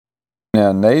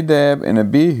Now Nadab and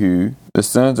Abihu, the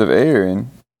sons of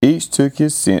Aaron, each took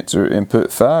his censer and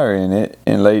put fire in it,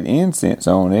 and laid incense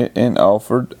on it, and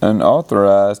offered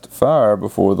unauthorized fire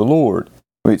before the Lord,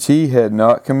 which he had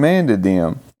not commanded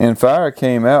them. And fire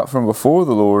came out from before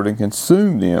the Lord and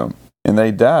consumed them, and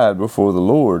they died before the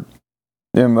Lord.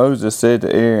 Then Moses said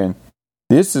to Aaron,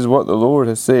 This is what the Lord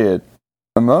has said,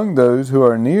 Among those who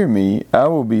are near me I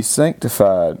will be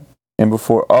sanctified, and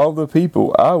before all the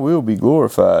people I will be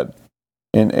glorified.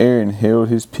 And Aaron held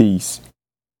his peace.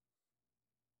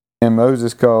 And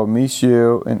Moses called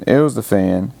Mishael and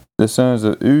Elzaphan, the sons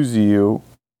of Uzziel,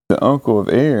 the uncle of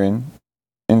Aaron,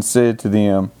 and said to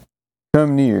them,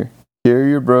 Come near,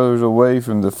 carry your brothers away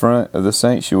from the front of the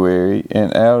sanctuary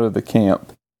and out of the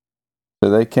camp. So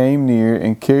they came near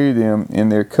and carried them in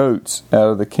their coats out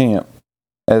of the camp,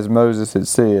 as Moses had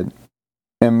said.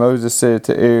 And Moses said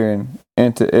to Aaron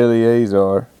and to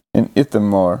Eleazar and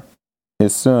Ithamar,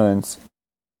 his sons,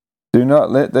 Do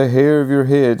not let the hair of your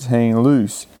heads hang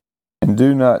loose, and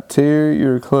do not tear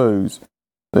your clothes,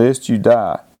 lest you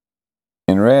die,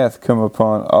 and wrath come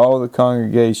upon all the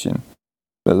congregation.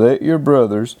 But let your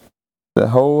brothers, the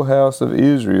whole house of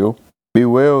Israel,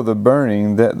 bewail the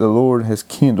burning that the Lord has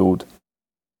kindled.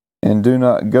 And do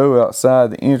not go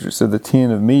outside the entrance of the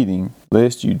tent of meeting,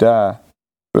 lest you die,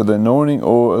 for the anointing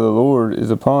oil of the Lord is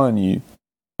upon you.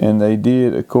 And they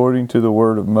did according to the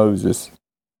word of Moses.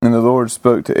 And the Lord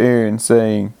spoke to Aaron,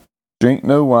 saying, Drink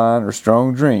no wine or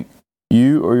strong drink,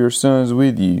 you or your sons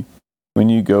with you, when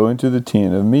you go into the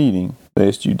tent of meeting,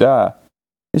 lest you die.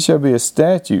 It shall be a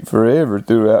statute forever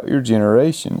throughout your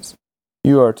generations.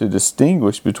 You are to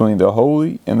distinguish between the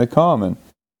holy and the common,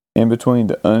 and between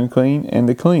the unclean and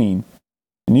the clean.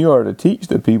 And you are to teach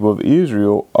the people of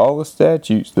Israel all the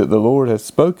statutes that the Lord has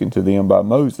spoken to them by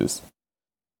Moses.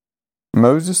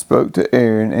 Moses spoke to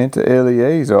Aaron and to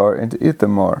Eleazar and to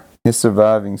Ithamar, his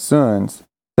surviving sons,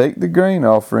 Take the grain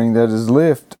offering that is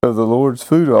left of the Lord's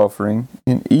food offering,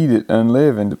 and eat it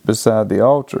unleavened beside the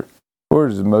altar, for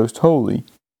it is most holy.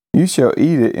 You shall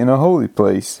eat it in a holy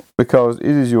place, because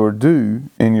it is your due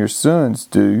and your sons'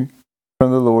 due from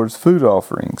the Lord's food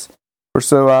offerings, for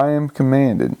so I am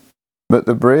commanded. But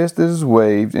the breast that is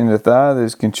waved and the thigh that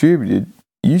is contributed,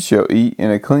 you shall eat in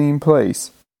a clean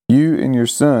place, you and your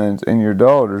sons and your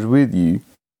daughters with you,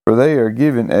 for they are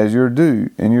given as your due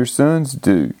and your sons'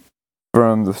 due,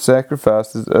 from the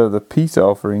sacrifices of the peace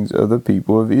offerings of the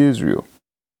people of Israel.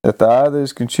 The thigh that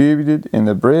is contributed and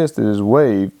the breast that is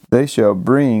waved, they shall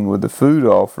bring with the food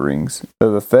offerings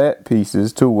of the fat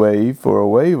pieces to wave for a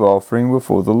wave offering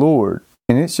before the Lord.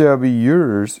 And it shall be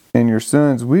yours and your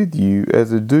sons with you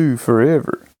as a due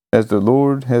forever, as the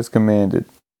Lord has commanded.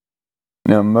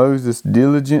 Now Moses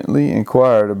diligently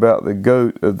inquired about the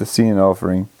goat of the sin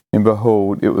offering, and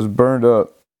behold, it was burnt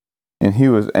up. And he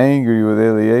was angry with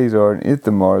Eleazar and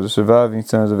Ithamar, the surviving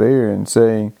sons of Aaron,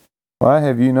 saying, Why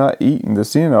have you not eaten the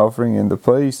sin offering in the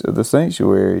place of the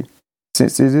sanctuary,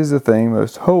 since it is a thing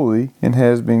most holy, and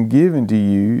has been given to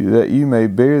you, that you may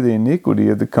bear the iniquity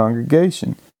of the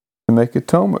congregation, to make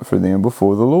atonement for them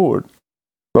before the Lord?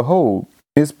 Behold,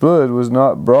 its blood was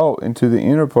not brought into the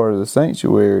inner part of the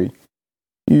sanctuary.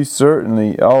 You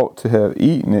certainly ought to have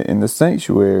eaten it in the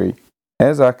sanctuary,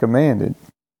 as I commanded.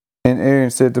 And Aaron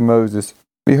said to Moses,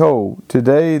 Behold,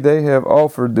 today they have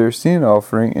offered their sin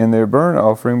offering and their burnt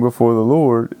offering before the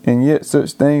Lord, and yet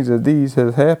such things as these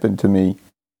have happened to me.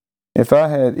 If I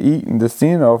had eaten the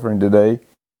sin offering today,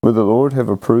 would the Lord have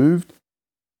approved?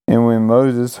 And when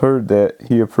Moses heard that,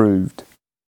 he approved.